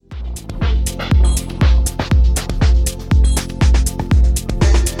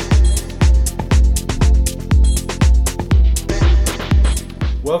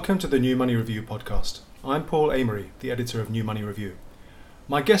Welcome to the New Money Review podcast. I'm Paul Amery, the editor of New Money Review.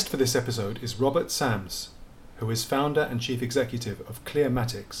 My guest for this episode is Robert Sams, who is founder and chief executive of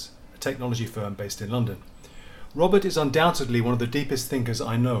Clearmatics, a technology firm based in London. Robert is undoubtedly one of the deepest thinkers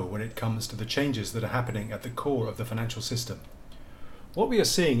I know when it comes to the changes that are happening at the core of the financial system. What we are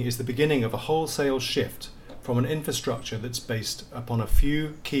seeing is the beginning of a wholesale shift from an infrastructure that's based upon a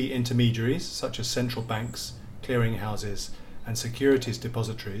few key intermediaries, such as central banks, clearinghouses, and securities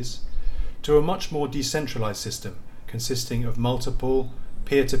depositories, to a much more decentralized system consisting of multiple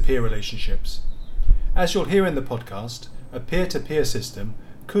peer-to-peer relationships. As you'll hear in the podcast, a peer-to-peer system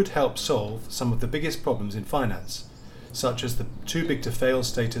could help solve some of the biggest problems in finance, such as the too big to fail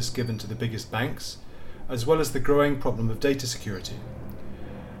status given to the biggest banks, as well as the growing problem of data security.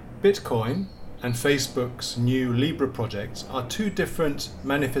 Bitcoin and Facebook's new Libra project are two different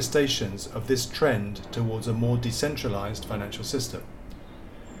manifestations of this trend towards a more decentralized financial system.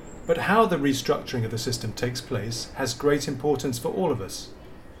 But how the restructuring of the system takes place has great importance for all of us.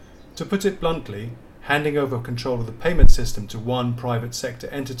 To put it bluntly, handing over control of the payment system to one private sector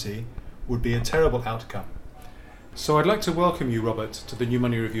entity would be a terrible outcome. So I'd like to welcome you, Robert, to the New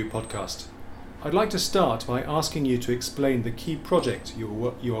Money Review podcast. I'd like to start by asking you to explain the key project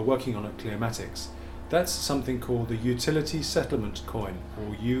you are working on at Clearmatics. That's something called the Utility Settlement Coin,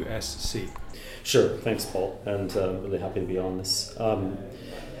 or USC. Sure, thanks Paul, and really happy to be on this.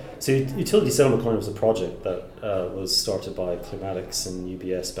 So Utility Settlement Coin was a project that was started by Clearmatics and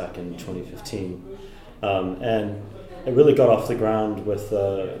UBS back in 2015. And it really got off the ground with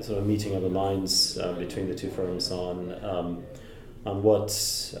sort of a meeting of the minds between the two firms on what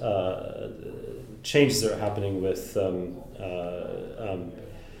changes are happening with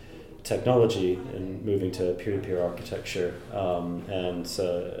technology and moving to peer-to-peer architecture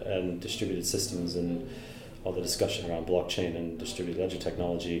and distributed systems and all the discussion around blockchain and distributed ledger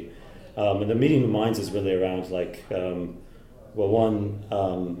technology. And the meeting of the minds is really around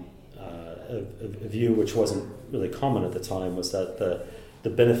a view which wasn't really common at the time was that the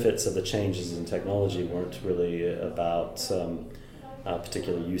benefits of the changes in technology weren't really about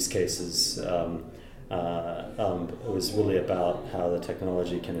particular use cases. It was really about how the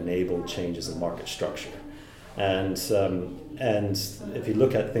technology can enable changes in market structure. And if you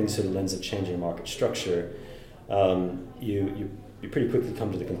look at things through the lens of changing market structure, you pretty quickly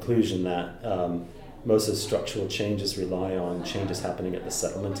come to the conclusion that most of the structural changes rely on changes happening at the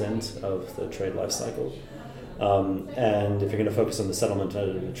settlement end of the trade life cycle. And if you're going to focus on the settlement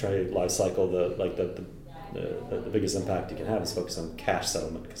end of the trade life cycle, the biggest impact you can have is focus on cash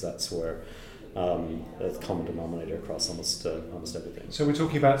settlement, because that's where the common denominator across almost everything. So we're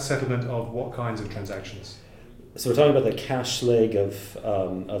talking about settlement of what kinds of transactions? So we're talking about the cash leg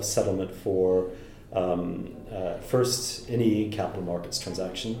of settlement for first any capital markets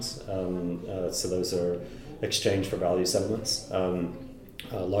transactions. So those are exchange for value settlements,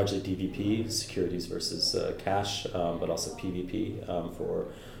 largely DVP, securities versus cash, but also PVP for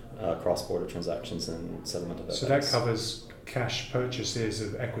cross-border transactions and settlement of FX. So that covers cash purchases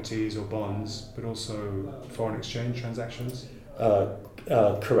of equities or bonds, but also foreign exchange transactions?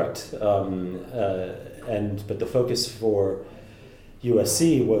 Correct. But the focus for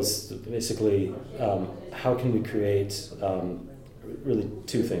USC was basically how can we create really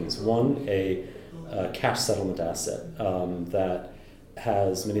two things. One, a cash settlement asset that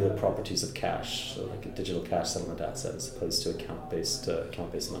has many of the properties of cash, so like a digital cash settlement asset as opposed to account-based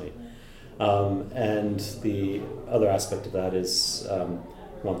money. And the other aspect of that is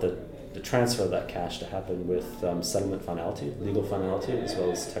want the transfer of that cash to happen with settlement finality, legal finality, as well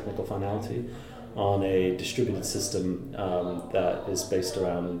as technical finality, on a distributed system that is based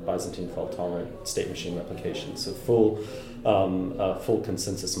around Byzantine fault-tolerant state machine replication. So full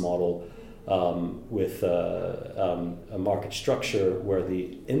consensus model with a market structure where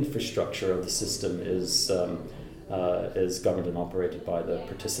the infrastructure of the system is governed and operated by the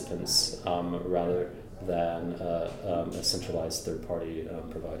participants rather than a centralized third-party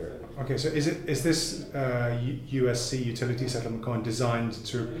provider. Okay, so is this USC Utility Settlement Coin designed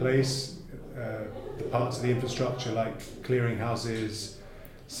to replace the parts of the infrastructure like clearinghouses,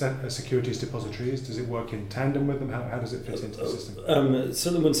 securities depositories? Does it work in tandem with them? How does it fit into the system?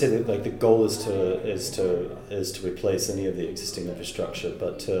 Certainly wouldn't say that the goal is to replace any of the existing infrastructure,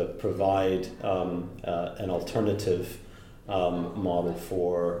 but to provide an alternative model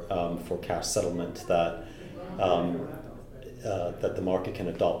for cash settlement that the market can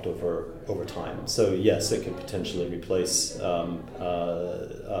adopt over time. So yes, it could potentially replace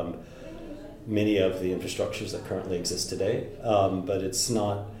many of the infrastructures that currently exist today, but it's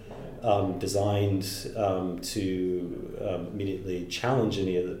not designed to immediately challenge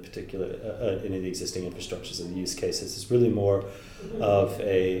any of the existing infrastructures and use cases. It's really more of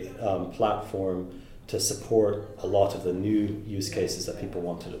a platform to support a lot of the new use cases that people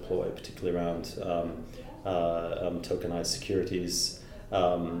want to deploy, particularly around tokenized securities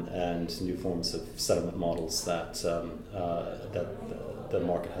and new forms of settlement models that the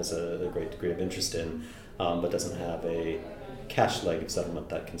market has a great degree of interest in, but doesn't have a cash leg of settlement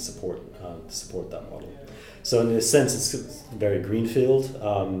that can support that model. So in a sense, it's very greenfield.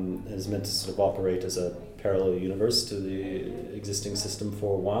 It's meant to sort of operate as a parallel universe to the existing system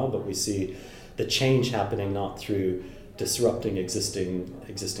for a while, but we see the change happening not through disrupting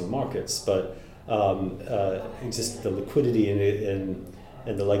existing markets, but the liquidity in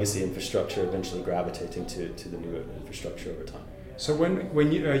the legacy infrastructure eventually gravitating to the new infrastructure over time. So when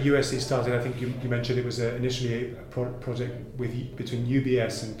USC started, I think you mentioned it was initially a project between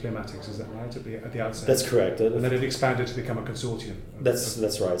UBS and Clearmatics. Is that right at the outset? That's correct. And then it expanded to become a consortium.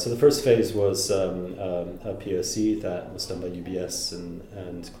 That's right. So the first phase was a POC that was done by UBS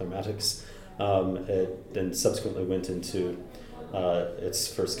and Clearmatics. It then subsequently went into its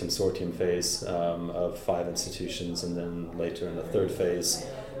first consortium phase of 5 institutions, and then later in the third phase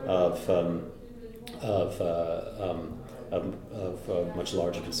of a much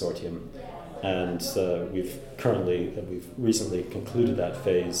larger consortium. And we've recently concluded that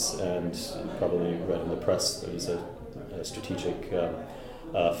phase, and probably read in the press there's a strategic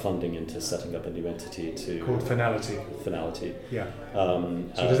funding into setting up a new entity called Finality. Finality. Yeah.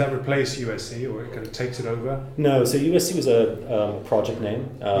 So does that replace USC, or it kind of takes it over? No. So USC was a project name.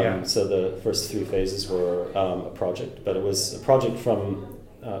 So the first 3 phases were a project, but it was a project from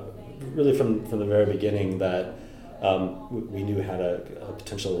the very beginning that we knew had a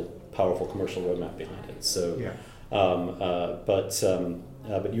potential powerful commercial roadmap behind it. So, but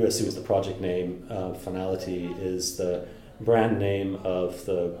USC was the project name. Finality is the brand name of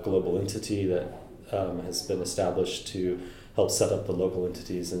the global entity that has been established to help set up the local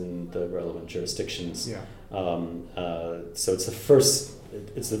entities in the relevant jurisdictions. Yeah. So it's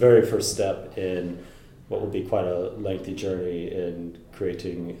the very first step in what will be quite a lengthy journey in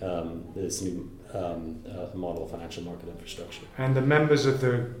creating this new model of financial market infrastructure. And the members of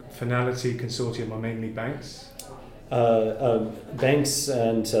the Finality Consortium are mainly banks? Banks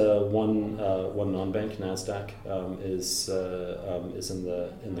and one non-bank, NASDAQ, is in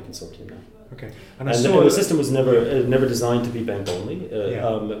the consortium now. Okay, and the system was never designed to be bank only.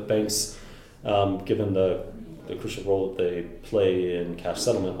 Banks, given the crucial role that they play in cash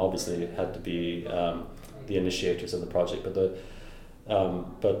settlement, obviously had to be the initiators of the project, but the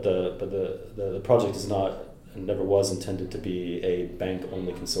project is not and never was intended to be a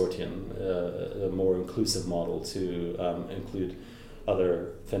bank-only consortium, a more inclusive model to include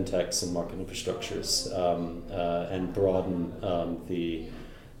other fintechs and market infrastructures and broaden the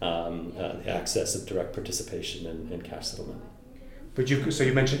access of direct participation in cash settlement. But you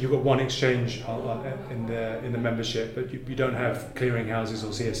mentioned you've got one exchange in the membership, but you don't have clearinghouses or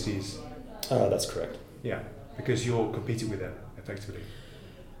CSDs. That's correct. Yeah, because you're competing with them effectively.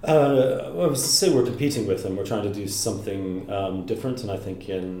 I was to say we're competing with them. We're trying to do something different, and I think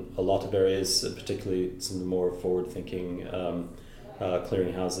in a lot of areas, particularly some of the more forward-thinking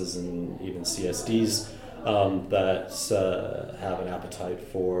clearinghouses and even CSDs that have an appetite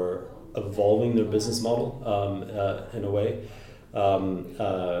for evolving their business model in a way,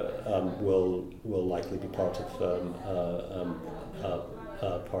 will likely be part of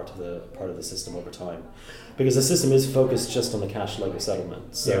the system over time, because the system is focused just on the cash leg of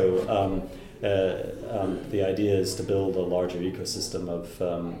settlement. So the idea is to build a larger ecosystem of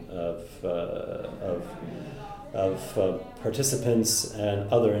participants and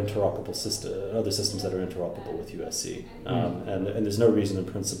other systems that are interoperable with USC. And there's no reason in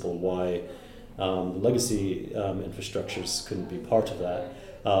principle why the legacy infrastructures couldn't be part of that.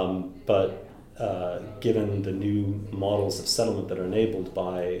 But given the new models of settlement that are enabled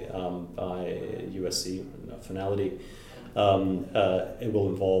by USC Finality, it will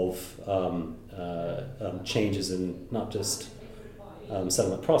involve changes in not just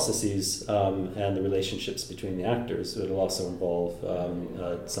settlement processes and the relationships between the actors. It will also involve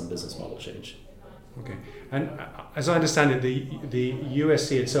some business model change. Okay, and as I understand it, the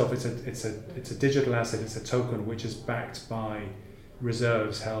USC itself, it's a digital asset. It's a token which is backed by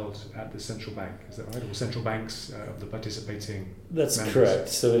reserves held at the central bank. Is that right? Or central banks of the participating That's members? Correct.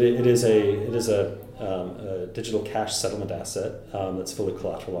 So it is a digital cash settlement asset that's fully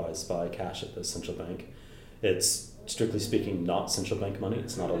collateralized by cash at the central bank. It's strictly speaking not central bank money.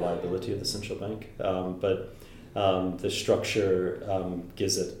 It's not a liability of the central bank, but the structure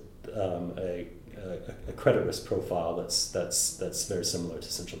gives it a credit risk profile that's very similar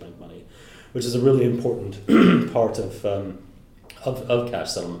to central bank money, which is a really important part of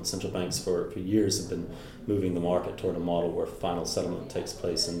cash settlement. Central banks for years have been moving the market toward a model where final settlement takes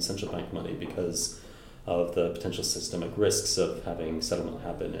place in central bank money because of the potential systemic risks of having settlement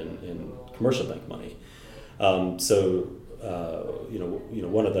happen in commercial bank money.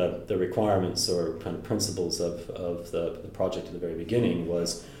 One of the requirements or kind of principles of the project at the very beginning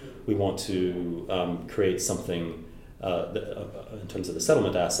was we want to create something in terms of the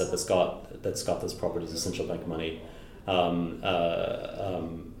settlement asset that's got those properties of central bank money.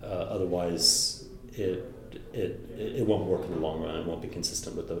 Otherwise, it won't work in the long run. It won't be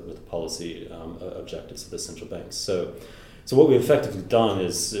consistent with the policy objectives of the central banks. So what we've effectively done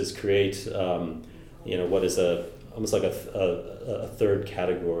is create what is almost like a third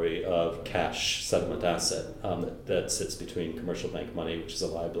category of cash settlement asset that sits between commercial bank money, which is a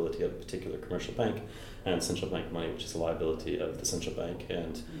liability of a particular commercial bank, and central bank money, which is a liability of the central bank,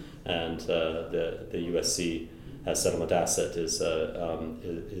 and the USC as settlement asset is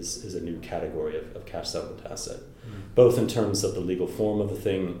a new category of cash settlement asset, both in terms of the legal form of the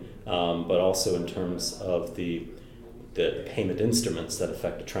thing, but also in terms of the payment instruments that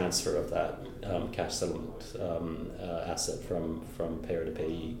affect the transfer of that cash settlement asset from payer to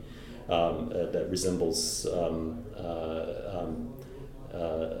payee that resembles a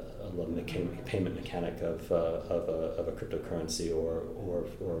payment mechanic of a cryptocurrency or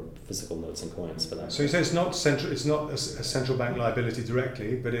physical notes and coins for that. So you say it's not a central bank liability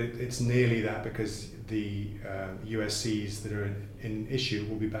directly, but it's nearly that because the USCs that are in issue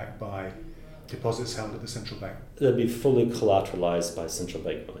will be backed by deposits held at the central bank. They'll be fully collateralized by central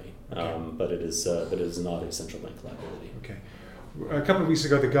bank money, okay. but it is not a central bank liability. Okay. A couple of weeks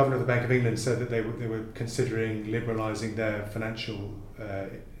ago, the governor of the Bank of England said that they were considering liberalising their financial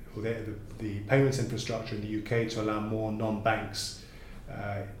the payments infrastructure in the UK to allow more non-banks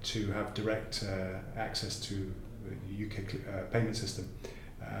to have direct access to the UK payment system.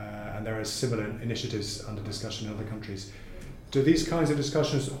 And there are similar initiatives under discussion in other countries. Do these kinds of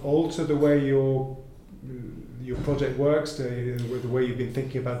discussions alter the way your project works, the way you've been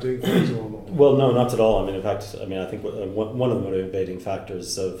thinking about doing things? Well, no, not at all. In fact, I think one of the motivating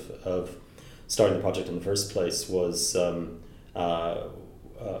factors of starting the project in the first place was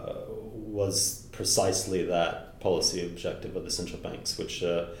precisely that policy objective of the central banks, which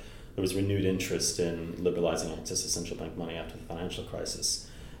there was renewed interest in liberalizing access to central bank money after the financial crisis.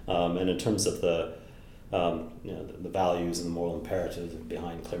 And in terms of the values and the moral imperatives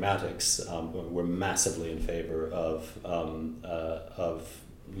behind Clearmatics, we're massively in favor of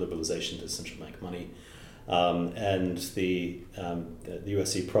liberalization to central bank money. And the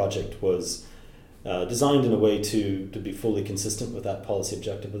USC project was designed in a way to be fully consistent with that policy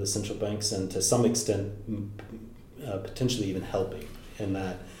objective of the central banks, and to some extent potentially even helping in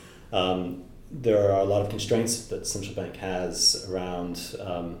that there are a lot of constraints that the central bank has around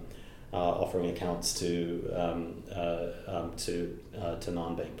offering accounts to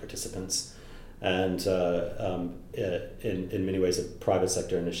non-bank participants, and in many ways a private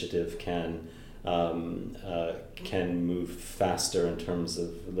sector initiative can move faster in terms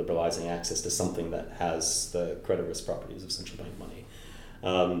of liberalizing access to something that has the credit risk properties of central bank money.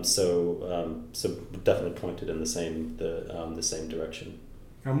 So definitely pointed in the same direction.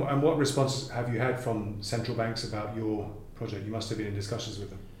 And what responses have you had from central banks about your project? You must have been in discussions with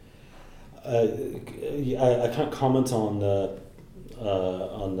them. I can't comment on the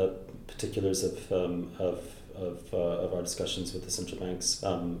particulars of our discussions with the central banks.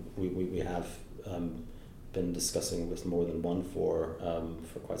 We have been discussing with more than one for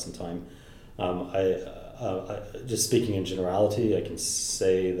quite some time. I just speaking in generality, I can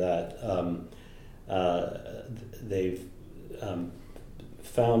say that they've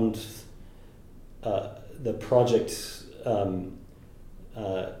found the project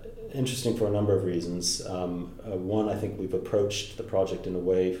interesting for a number of reasons. One, I think we've approached the project in a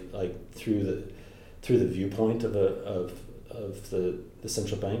way like through the viewpoint of the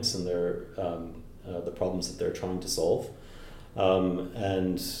central banks and their the problems that they're trying to solve,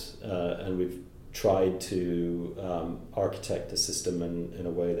 and we've tried to architect a system in a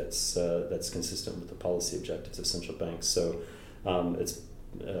way that's consistent with the policy objectives of central banks. So it's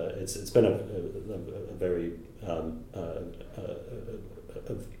been a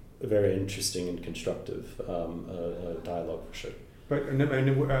very interesting and constructive dialogue for sure. But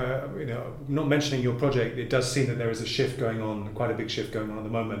not mentioning your project, it does seem that there is a shift going on, quite a big shift going on at the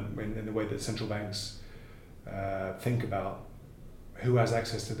moment in the way that central banks think about who has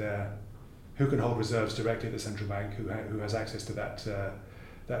access to who can hold reserves directly at the central bank, who has access to that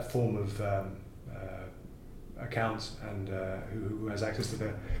that form of account and who has access to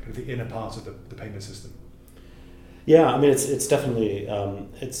the inner part of the payment system? Yeah, I mean it's definitely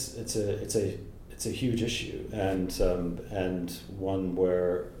it's a huge issue, and one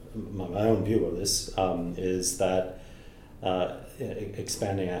where my own view of this is that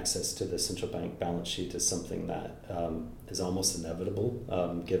expanding access to the central bank balance sheet is something that is almost inevitable,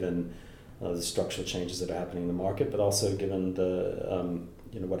 given the structural changes that are happening in the market, but also given the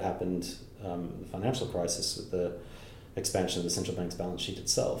what happened the financial crisis with the expansion of the central bank's balance sheet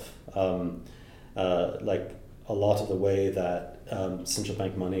itself. Like a lot of the way that central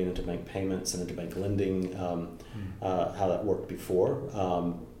bank money and interbank payments and interbank lending, how that worked before,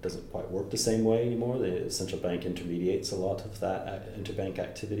 doesn't quite work the same way anymore. The central bank intermediates a lot of that interbank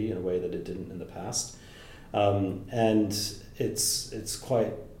activity in a way that it didn't in the past, and it's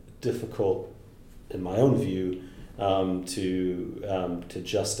quite difficult, in my own view, to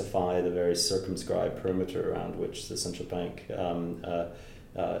justify the very circumscribed perimeter around which the central bank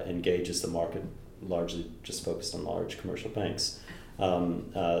engages the market, largely just focused on large commercial banks. I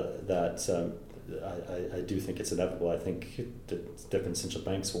do think it's inevitable. I think different central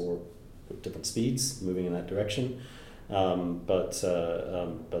banks will work with different speeds, moving in that direction. But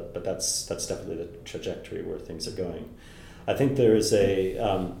that's definitely the trajectory where things are going. I think there is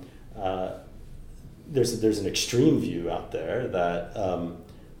there's an extreme view out there that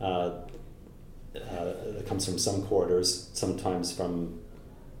comes from some quarters, sometimes from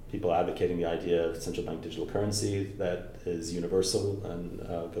people advocating the idea of central bank digital currency that is universal and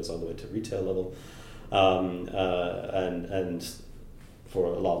goes all the way to retail level, and for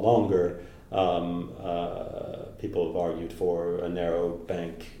a lot longer, people have argued for a narrow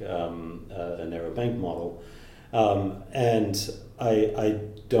bank model, and I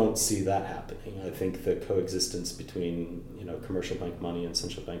don't see that happening. I think the coexistence between commercial bank money and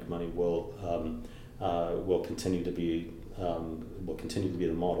central bank money will continue to be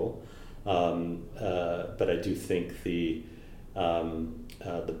the model, but I do think the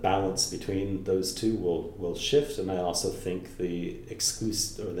balance between those two will shift, and I also think the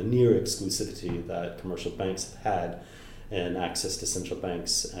near exclusivity that commercial banks have had in access to central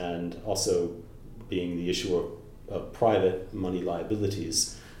banks, and also being the issuer of private money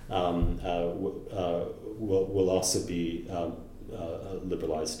liabilities, will also be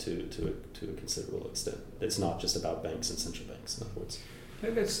liberalized to a considerable extent. It's not just about banks and central banks, in other words.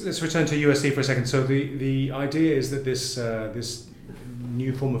 Let's return to USD for a second. So the idea is that this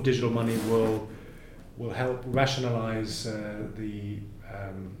new form of digital money will help rationalize the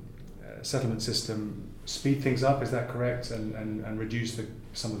settlement system, speed things up. Is that correct? And reduce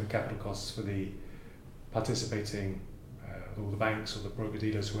some of the capital costs for the participating or the banks or the broker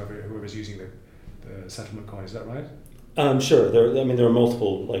dealers, whoever's using the settlement coin. Is that right? Sure. There are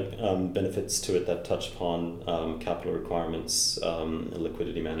multiple benefits to it that touch upon capital requirements,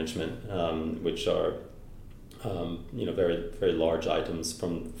 liquidity management, which are very very large items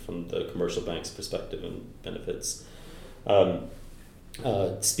from the commercial bank's perspective and benefits.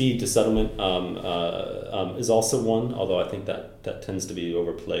 Speed to settlement is also one, although I think that tends to be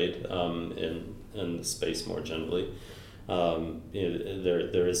overplayed in the space more generally.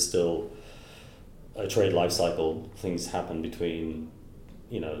 There is still a trade life cycle. Things happen between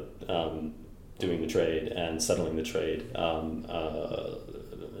doing the trade and settling the trade,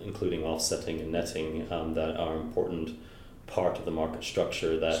 including offsetting and netting, that are important part of the market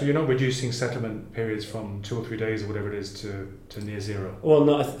structure. So you're not reducing settlement periods from 2 or 3 days or whatever it is to near zero? Well,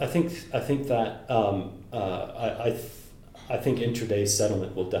 no, I think that I think intraday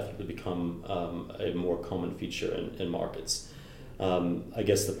settlement will definitely become a more common feature in markets. I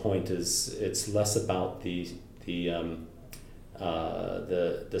guess the point is it's less about the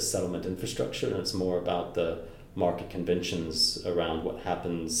settlement infrastructure, and it's more about the market conventions around what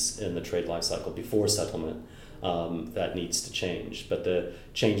happens in the trade life cycle before settlement that needs to change. But the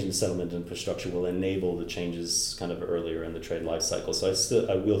change in the settlement infrastructure will enable the changes kind of earlier in the trade life cycle. So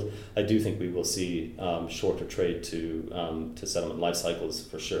I do think we will see shorter trade to settlement life cycles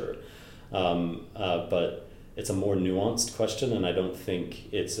for sure. But it's a more nuanced question, and I don't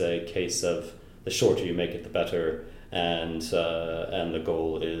think it's a case of the shorter you make it, the better, and the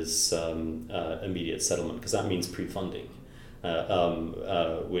goal is immediate settlement, because that means pre-funding,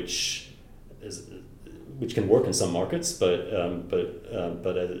 which can work in some markets, but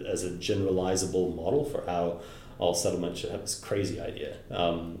as a generalizable model for how all settlement should have this crazy idea.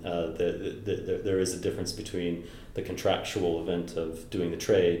 There is a difference between the contractual event of doing the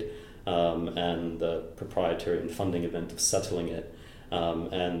trade and the proprietary and funding event of settling it,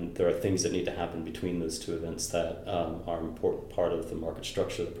 And there are things that need to happen between those two events that are an important part of the market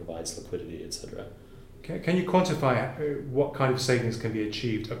structure that provides liquidity, etc. Can you quantify what kind of savings can be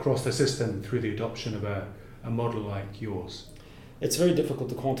achieved across the system through the adoption of a model like yours? It's very difficult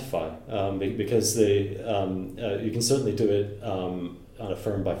to quantify because you can certainly do it on a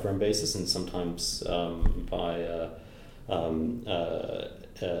firm-by-firm basis, and sometimes by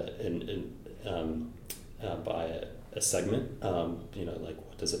a segment. Like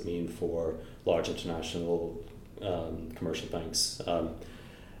what does it mean for large international commercial banks?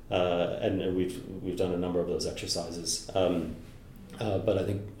 And we've done a number of those exercises. But I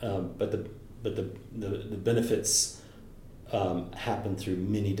think the benefits happen through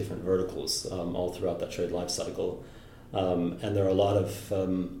many different verticals all throughout that trade life cycle. And there are a lot of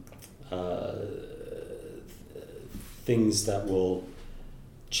things that will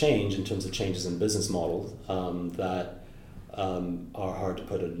change in terms of changes in business model that are hard to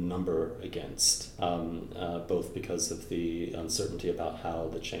put a number against, both because of the uncertainty about how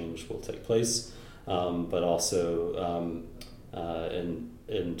the change will take place, but also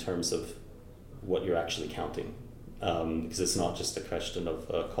in terms of what you're actually counting. Because it's not just a question of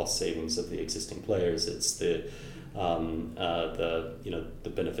cost savings of the existing players; it's the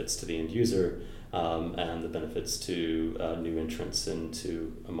benefits to the end user and the benefits to new entrants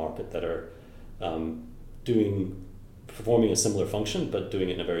into a market that are performing a similar function, but doing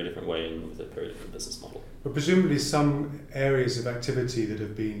it in a very different way and with a very different business model. But presumably, some areas of activity that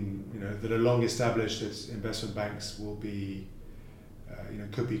have been, that are long established as investment banks will be,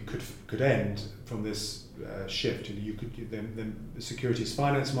 could end from this shift. Then the securities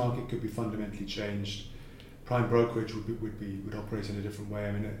finance market could be fundamentally changed. Prime brokerage would operate in a different way.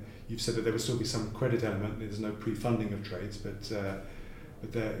 I mean, you've said that there will still be some credit element. There's no pre-funding of trades, but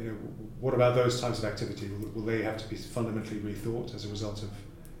what about those types of activity? Will they have to be fundamentally rethought as a result of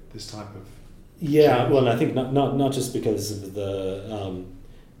this type of? Yeah, change? well, I think not just because of the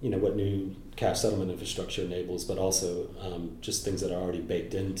what new cash settlement infrastructure enables, but also just things that are already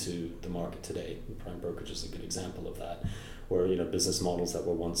baked into the market today. Prime brokerage is a good example of that, where business models that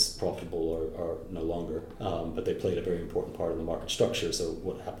were once profitable are no longer, but they played a very important part in the market structure. So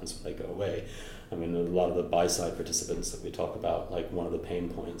what happens when they go away? I mean, a lot of the buy-side participants that we talk about, like one of the pain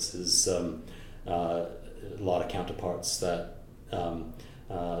points is a lot of counterparts that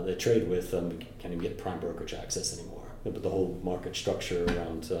they trade with can't even get prime brokerage access anymore. But the whole market structure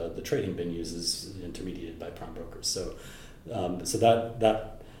around the trading venues is intermediated by prime brokers. So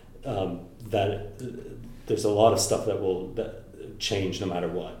that there's a lot of stuff that change no matter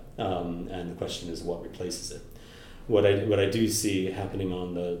what, and the question is what replaces it. What I do see happening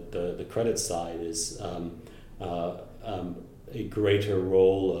on the credit side is a greater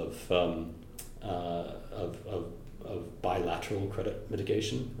role of bilateral credit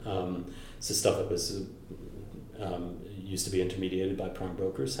mitigation. So stuff that was used to be intermediated by prime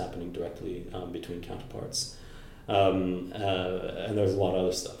brokers happening directly between counterparts, and there's a lot of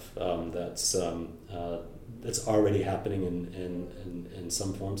other stuff that's already happening in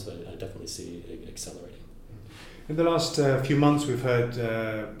some forms. So I definitely see it accelerating. In the last few months, we've heard,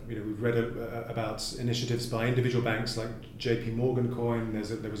 we've read about initiatives by individual banks like JP Morgan Coin.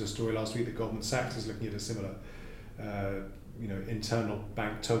 There was a story last week that Goldman Sachs is looking at a similar, internal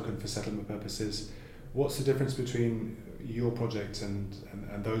bank token for settlement purposes. What's the difference between your project and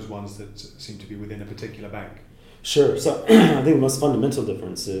those ones that seem to be within a particular bank? Sure. So I think the most fundamental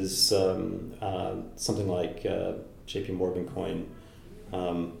difference is something like JP Morgan Coin,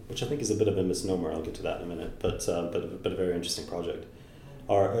 which I think is a bit of a misnomer. I'll get to that in a minute, but a very interesting project.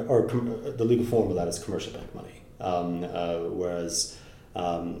 The legal form of that is commercial bank money, whereas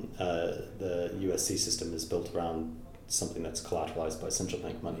the USC system is built around something that's collateralized by central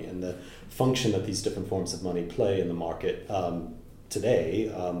bank money, and the function that these different forms of money play in the market today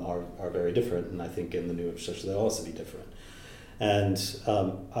are very different, and I think in the new infrastructure they'll also be different. And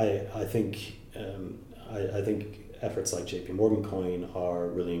I think efforts like JP Morgan Coin are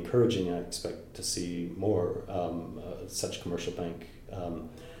really encouraging. I expect to see more such commercial bank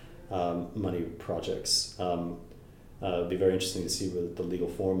money projects. It'll be very interesting to see what the legal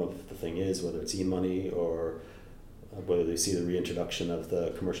form of the thing is, whether it's e-money or whether they see the reintroduction of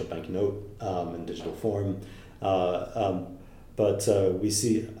the commercial bank note in digital form. But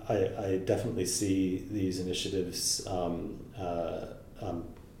I definitely see these initiatives. I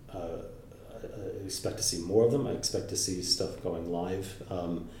expect to see more of them. I expect to see stuff going live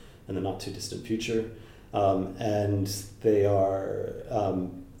in the not too distant future, and they are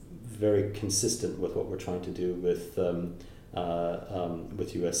very consistent with what we're trying to do with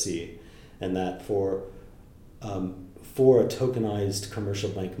USC, and that for for a tokenized commercial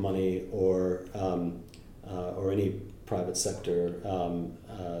bank money or any private sector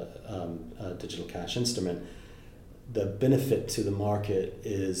digital cash instrument, the benefit to the market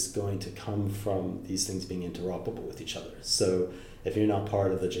is going to come from these things being interoperable with each other. So if you're not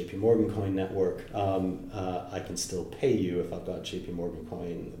part of the JP Morgan coin network, I can still pay you if I've got JP Morgan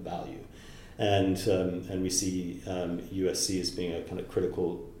coin value. And we see USC as being a kind of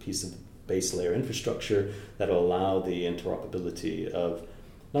critical piece of base layer infrastructure that will allow the interoperability of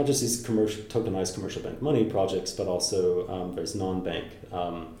not just these tokenized commercial bank money projects, but also there's non-bank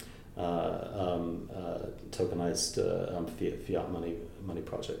tokenized fiat money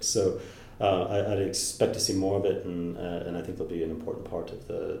projects. So I'd expect to see more of it, and I think they'll be an important part of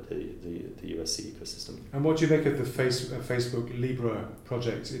the USC ecosystem. And what do you make of the Facebook Libra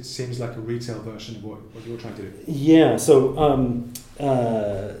project? It seems like a retail version of what you're trying to do. Yeah, so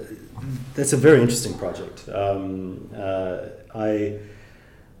that's a very interesting project.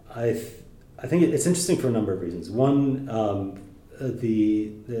 I think it's interesting for a number of reasons. One,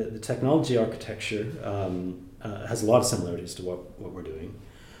 the technology architecture has a lot of similarities to what we're doing.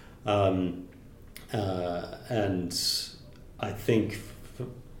 And I think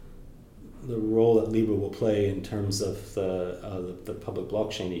the role that Libra will play in terms of the public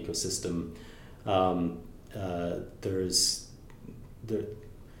blockchain ecosystem,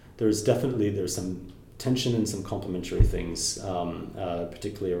 there's some tension and some complementary things,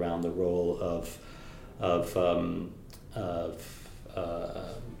 particularly around the role of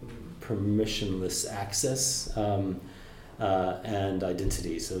permissionless access and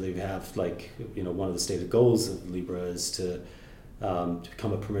identity. So they have one of the stated goals of Libra is to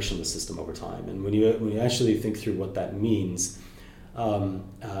become a permissionless system over time. And when you actually think through what that means,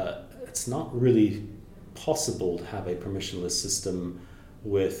 it's not really possible to have a permissionless system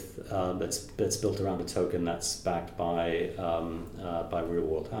with that's built around a token that's backed by real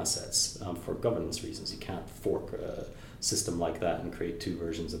world assets for governance reasons. You can't fork a system like that and create two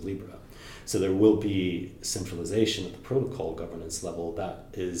versions of Libra. So there will be centralization at the protocol governance level that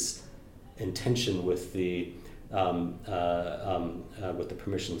is in tension with the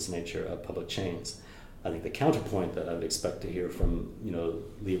permissionless nature of public chains. I think the counterpoint that I would expect to hear from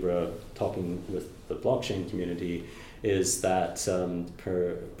Libra talking with the blockchain community is that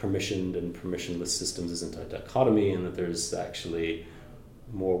permissioned and permissionless systems isn't a dichotomy, and that there's actually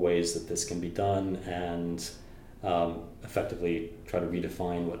more ways that this can be done, and effectively try to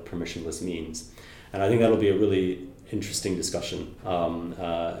redefine what permissionless means. And I think that'll be a really interesting discussion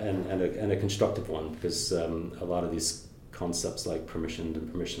and a constructive one, because a lot of these concepts like permissioned and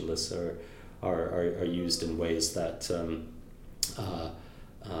permissionless are used in ways that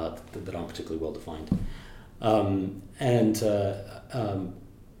aren't particularly well defined.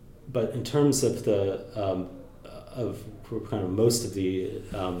 But in terms of of kind of most of the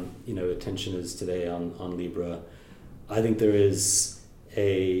attention is today on Libra, I think there is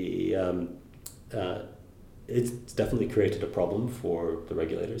it's definitely created a problem for the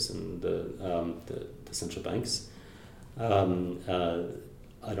regulators and the central banks. I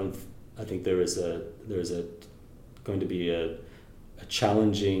think there is going to be a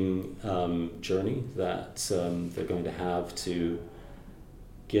challenging journey that they're going to have to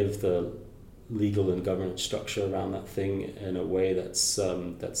give the legal and governance structure around that thing in a way that's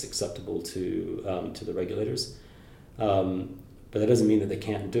acceptable to the regulators. But that doesn't mean that they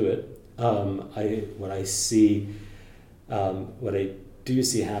can't do it. What I do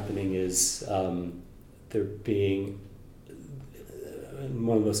see happening is there being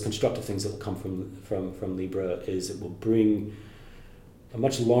one of the most constructive things that will come from Libra is it will bring a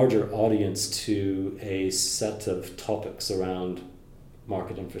much larger audience to a set of topics around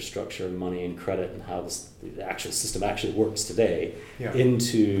market infrastructure, money and credit, and how the actual system actually works today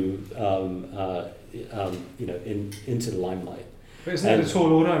into the limelight. But isn't that a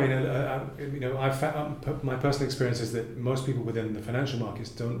tall order? I mean, I've found, my personal experience is that most people within the financial markets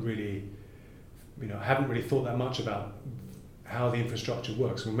don't really, haven't really thought that much about how the infrastructure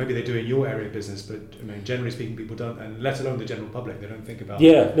works. Well, maybe they do in your area of business, but generally speaking, people don't, and let alone the general public, they don't think about.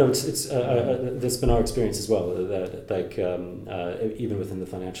 Yeah, no, it's that's been our experience as well. That even within the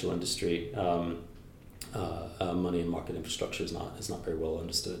financial industry, money and market infrastructure is not very well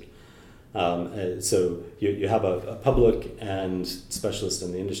understood. So you have a public and specialist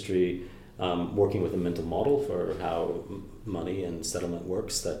in the industry working with a mental model for how money and settlement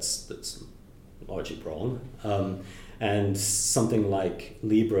works. That's largely wrong. And something like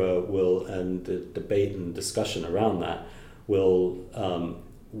Libra and the debate and discussion around that will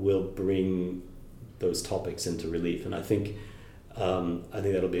bring those topics into relief. And I think I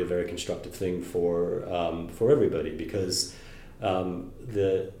think that'll be a very constructive thing for everybody, because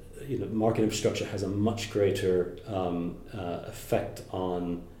the market infrastructure has a much greater effect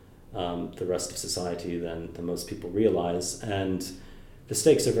on the rest of society than most people realize, and the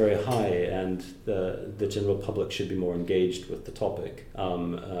stakes are very high, and the general public should be more engaged with the topic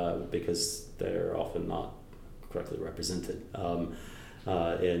because they're often not correctly represented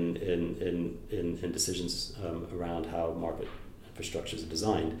in decisions around how market infrastructures are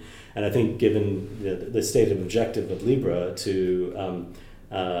designed. And I think, given the stated objective of Libra to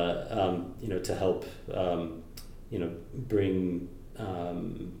to help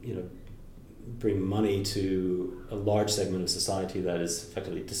bring money to a large segment of society that is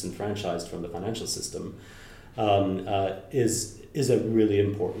effectively disenfranchised from the financial system, is a really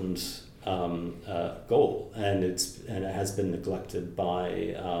important goal, and it has been neglected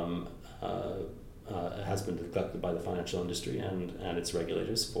by the financial industry and its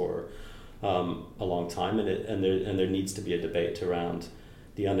regulators for a long time, and there needs to be a debate around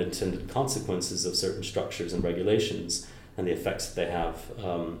the unintended consequences of certain structures and regulations and the effects that they have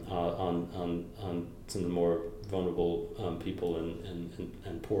on some of the more vulnerable people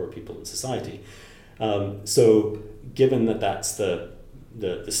and poorer people in society. So, given that that's the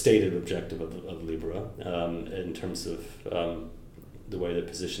stated objective of Libra in terms of the way they're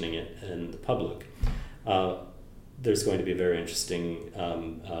positioning it in the public, there's going to be a very interesting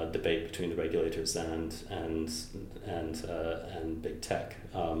debate between the regulators and big tech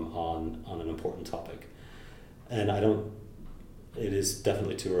on an important topic. And it is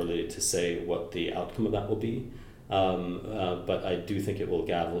definitely too early to say what the outcome of that will be, but I do think it will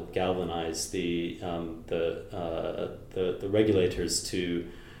galvanize the regulators to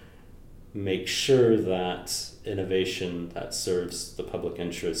make sure that innovation that serves the public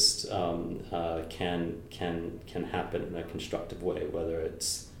interest can happen in a constructive way, whether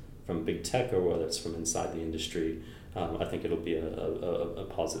it's from big tech or whether it's from inside the industry. I think it'll be a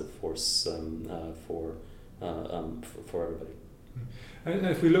positive force for everybody. And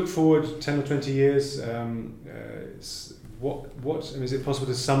if we look forward 10 or 20 years, is it possible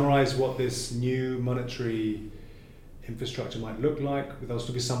to summarize what this new monetary infrastructure might look like? There'll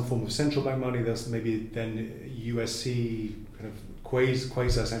still be some form of central bank money. There's maybe then USC kind of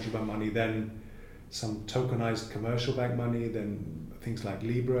quasi central bank money, then some tokenized commercial bank money, then things like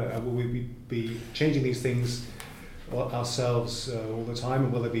Libra. Will we be changing these things ourselves all the time,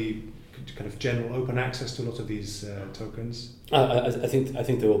 and will there be kind of general open access to a lot of these tokens? I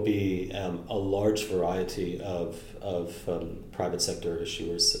think there will be a large variety of private sector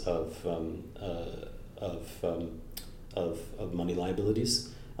issuers of money liabilities,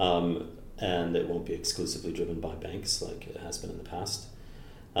 and it won't be exclusively driven by banks like it has been in the past.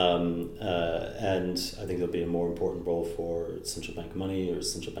 And I think there'll be a more important role for central bank money or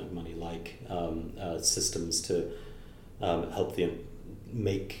central bank money-like systems to help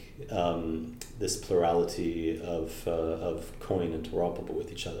make this plurality of coin interoperable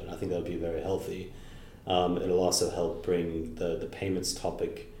with each other. And I think that'll be very healthy. It'll also help bring the payments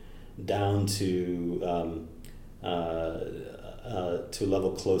topic down to a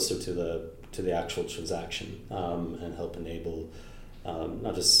level closer to the actual transaction, and help enable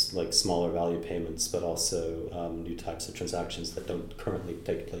not just like smaller value payments, but also new types of transactions that don't currently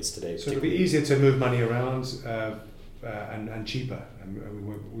take place today. So it'll be easier to move money around and cheaper, and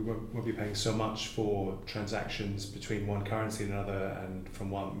we won't be paying so much for transactions between one currency and another, and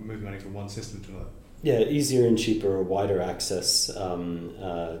moving money from one system to another. Yeah, easier and cheaper, wider access to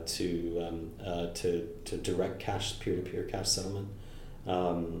direct cash, peer-to-peer cash settlement,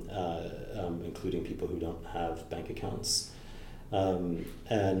 including people who don't have bank accounts, and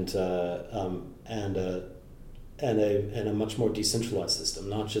a much more decentralized system.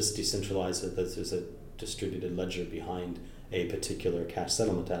 Not just decentralized that there's a distributed ledger behind a particular cash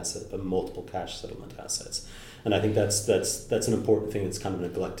settlement asset, but multiple cash settlement assets. And I think that's an important thing that's kind of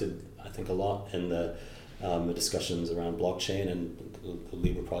neglected, I think, a lot in the discussions around blockchain and the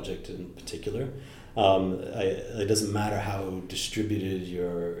Libra project in particular. It doesn't matter how distributed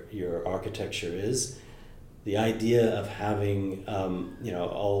your architecture is. The idea of having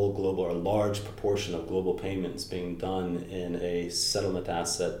all global or a large proportion of global payments being done in a settlement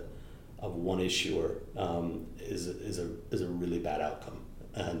asset of one issuer is a really bad outcome,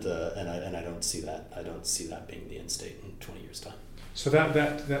 and I don't see that being the end state in 20 years' time. So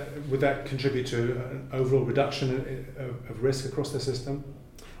that would that contribute to an overall reduction of risk across the system?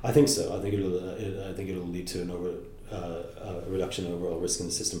 I think so. I think it'll lead to a reduction in overall risk in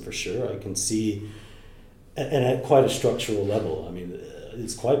the system for sure. I can see, and at quite a structural level. I mean,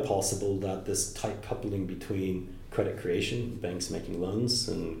 it's quite possible that this tight coupling between credit creation, banks making loans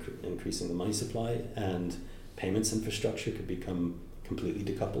and increasing the money supply, and payments infrastructure could become completely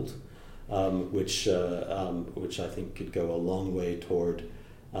decoupled, which I think could go a long way toward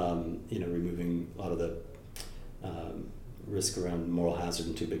removing a lot of the risk around moral hazard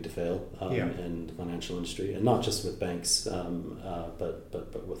and too big to fail in the financial industry, and not just with banks,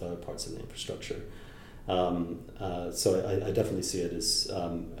 but with other parts of the infrastructure. So I definitely see it as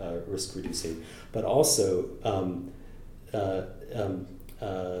risk reducing, but also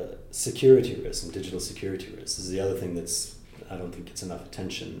security risk and digital security risk is the other thing I don't think gets enough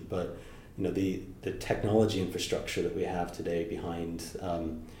attention. But the technology infrastructure that we have today behind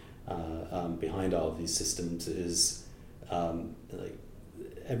all of these systems is like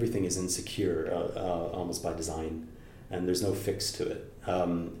everything is insecure almost by design, and there's no fix to it,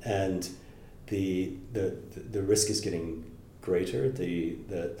 and the risk is getting greater.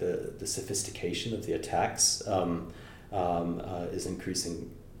 The sophistication of the attacks is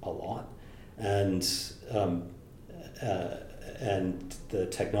increasing a lot, and the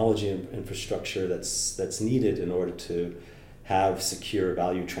technology infrastructure that's needed in order to have secure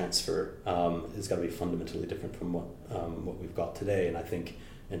value transfer has got to be fundamentally different from what we've got today. And I think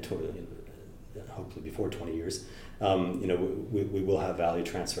hopefully before 20 years, we will have value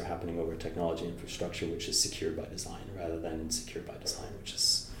transfer happening over technology infrastructure, which is secured by design rather than insecure by design, which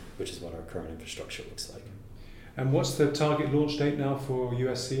is what our current infrastructure looks like. And what's the target launch date now for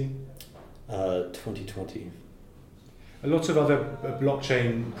USC? 2020. A lot of other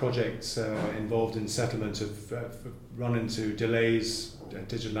blockchain projects involved in settlement have run into delays.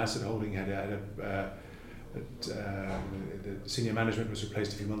 Digital Asset Holding the senior management was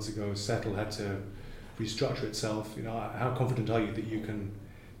replaced a few months ago. Settle had to restructure itself. How confident are you that you can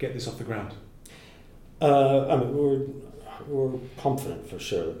get this off the ground? We're confident for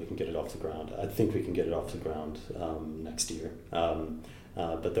sure that we can get it off the ground. I think we can get it off the ground next year.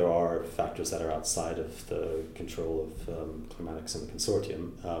 But there are factors that are outside of the control of Clearmatics and the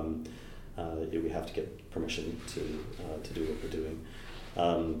consortium. We have to get permission to do what we're doing.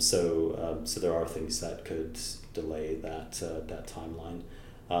 So there are things that could delay that timeline.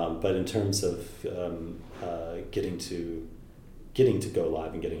 But in terms of getting to go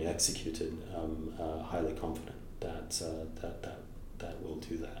live and getting executed, highly confident that we'll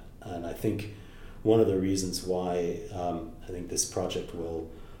do that. And I think one of the reasons why I think this project will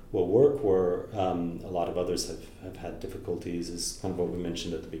work, where a lot of others have had difficulties, is kind of what we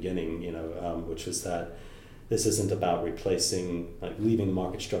mentioned at the beginning, which was that this isn't about replacing, like leaving the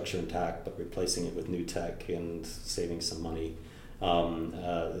market structure intact, but replacing it with new tech and saving some money. There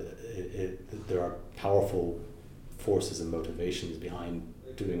are powerful forces and motivations behind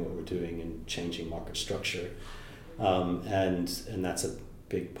doing what we're doing and changing market structure, and that's a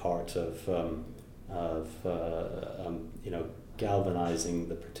big part of galvanizing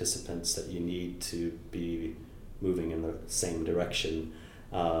the participants that you need to be moving in the same direction.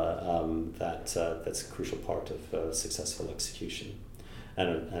 That's a crucial part of successful execution,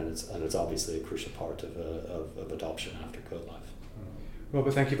 and it's obviously a crucial part of adoption after go live.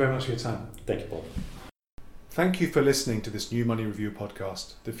 Robert, thank you very much for your time. Thank you, Paul. Thank you for listening to this New Money Review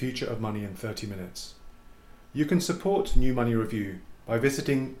podcast, The Future of Money in 30 Minutes. You can support New Money Review by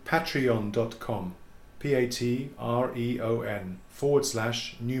visiting patreon.com,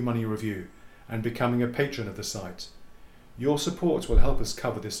 patreon.com/New Money Review, and becoming a patron of the site. Your support will help us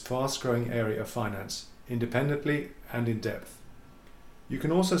cover this fast-growing area of finance independently and in depth. You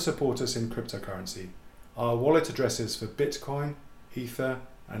can also support us in cryptocurrency. Our wallet addresses for Bitcoin, Ether,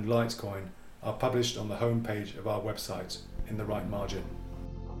 and Litecoin are published on the home page of our website in the right margin.